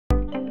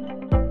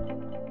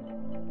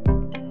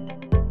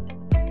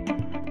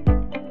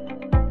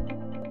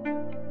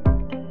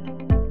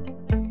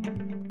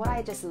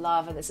I just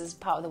love, and this is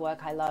part of the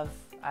work I love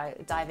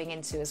diving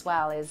into as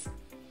well,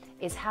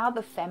 is how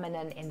the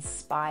feminine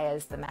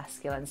inspires the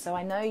masculine. So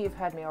I know you've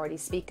heard me already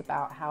speak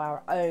about how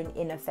our own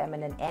inner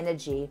feminine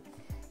energy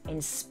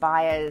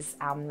inspires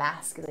our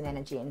masculine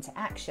energy into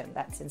action.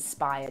 That's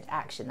inspired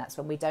action. That's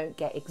when we don't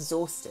get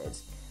exhausted.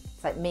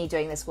 It's like me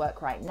doing this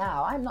work right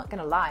now. I'm not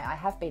going to lie, I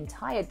have been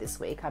tired this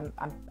week. I'm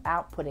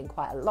outputting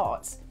quite a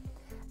lot.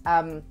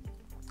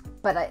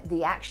 But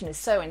the action is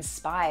so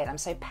inspired. I'm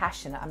so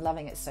passionate. I'm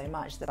loving it so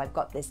much that I've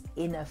got this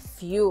inner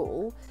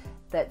fuel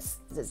that's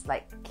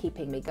like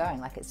keeping me going.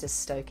 Like it's just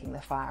stoking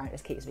the fire, and it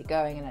just keeps me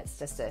going, and it's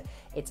just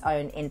its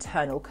own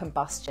internal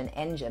combustion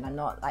engine. I'm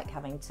not like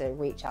having to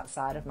reach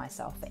outside of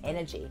myself for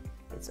energy.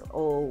 It's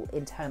all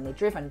internally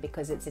driven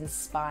because it's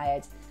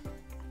inspired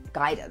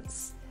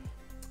guidance.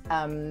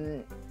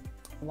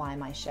 Why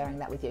am I sharing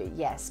that with you?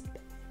 Yes,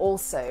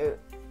 also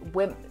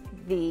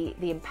the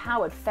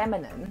empowered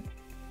feminine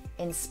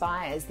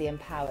inspires the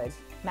empowered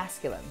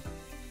masculine.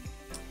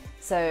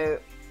 So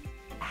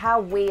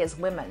how we as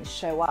women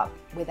show up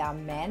with our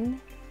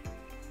men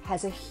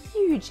has a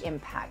huge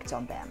impact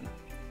on them.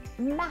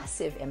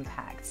 Massive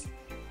impact.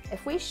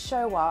 If we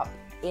show up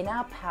in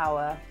our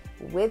power,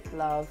 with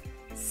love,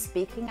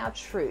 speaking our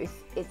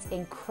truth, it's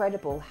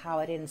incredible how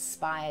it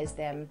inspires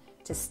them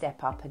to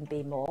step up and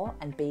be more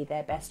and be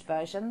their best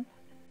version.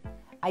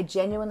 I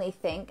genuinely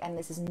think, and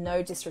this is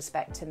no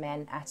disrespect to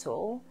men at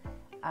all,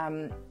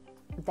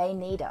 they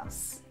need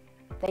us.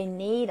 They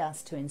need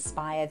us to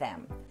inspire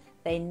them.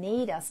 They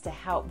need us to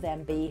help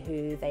them be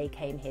who they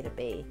came here to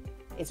be.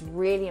 It's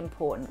really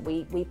important.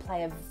 We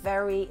play a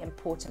very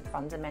important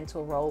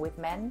fundamental role with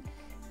men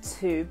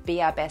to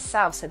be our best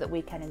selves so that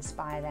we can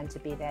inspire them to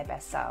be their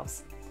best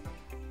selves.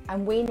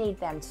 And we need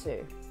them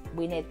too.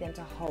 We need them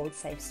to hold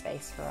safe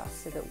space for us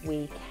so that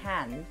we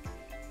can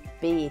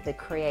be the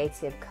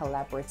creative,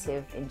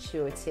 collaborative,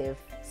 intuitive,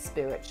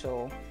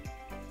 spiritual,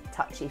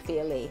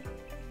 touchy-feely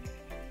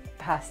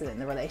person in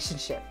the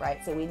relationship,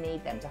 right? So we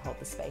need them to hold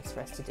the space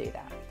for us to do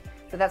that.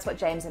 So that's what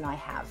James and I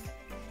have.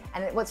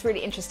 And what's really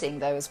interesting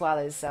though as well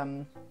is,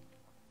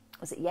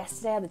 was it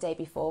yesterday or the day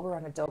before, we were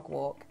on a dog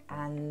walk,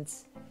 and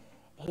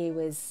he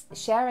was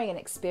sharing an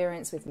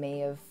experience with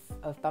me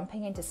of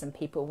bumping into some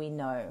people we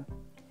know.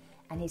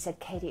 And he said,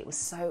 Katie, it was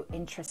so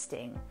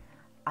interesting.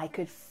 I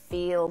could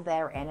feel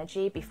their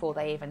energy before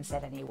they even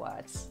said any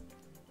words.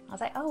 I was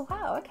like, oh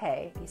wow,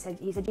 okay. He said,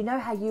 you know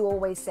how you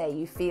always say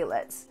you feel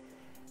it?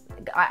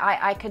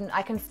 I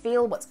can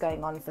feel what's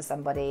going on for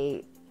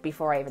somebody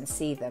before I even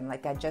see them.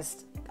 Like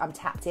I'm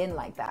tapped in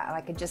like that, and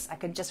I can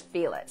just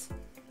feel it.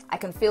 I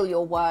can feel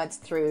your words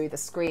through the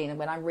screen, and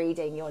when I'm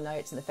reading your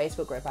notes in the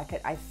Facebook group,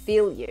 I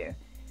feel you.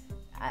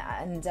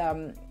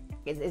 And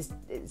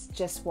it's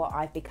just what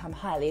I've become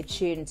highly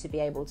attuned to be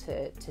able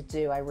to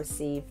do. I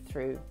receive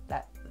through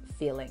that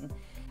feeling.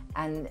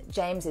 And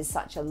James is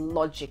such a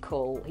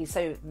logical, he's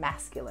so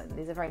masculine.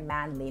 He's a very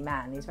manly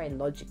man. He's very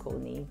logical,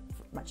 and he's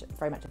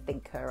very much a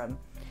thinker.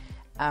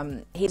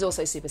 And he's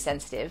also super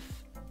sensitive.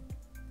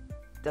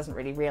 Doesn't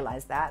really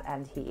realize that,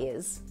 and he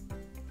is.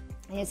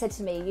 And he said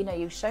to me, you know,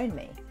 you've shown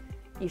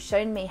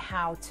me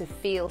how to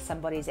feel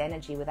somebody's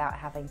energy without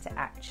having to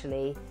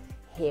actually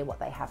hear what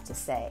they have to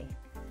say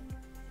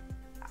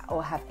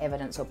or have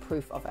evidence or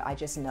proof of it. I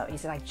just know. He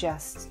said, I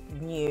just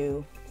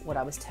knew what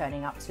I was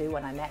turning up to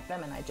when I met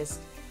them, and I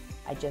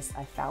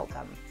felt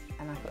them.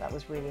 And I thought that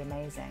was really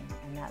amazing.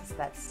 And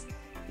that's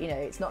you know,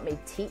 it's not me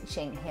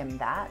teaching him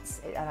that,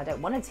 and I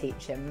don't want to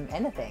teach him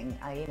anything.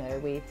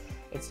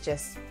 It's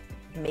just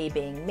me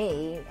being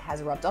me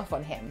has rubbed off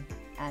on him.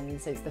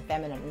 And so it's the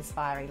feminine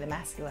inspiring the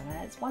masculine,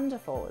 and it's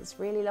wonderful. It's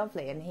really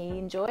lovely, and he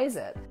enjoys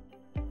it.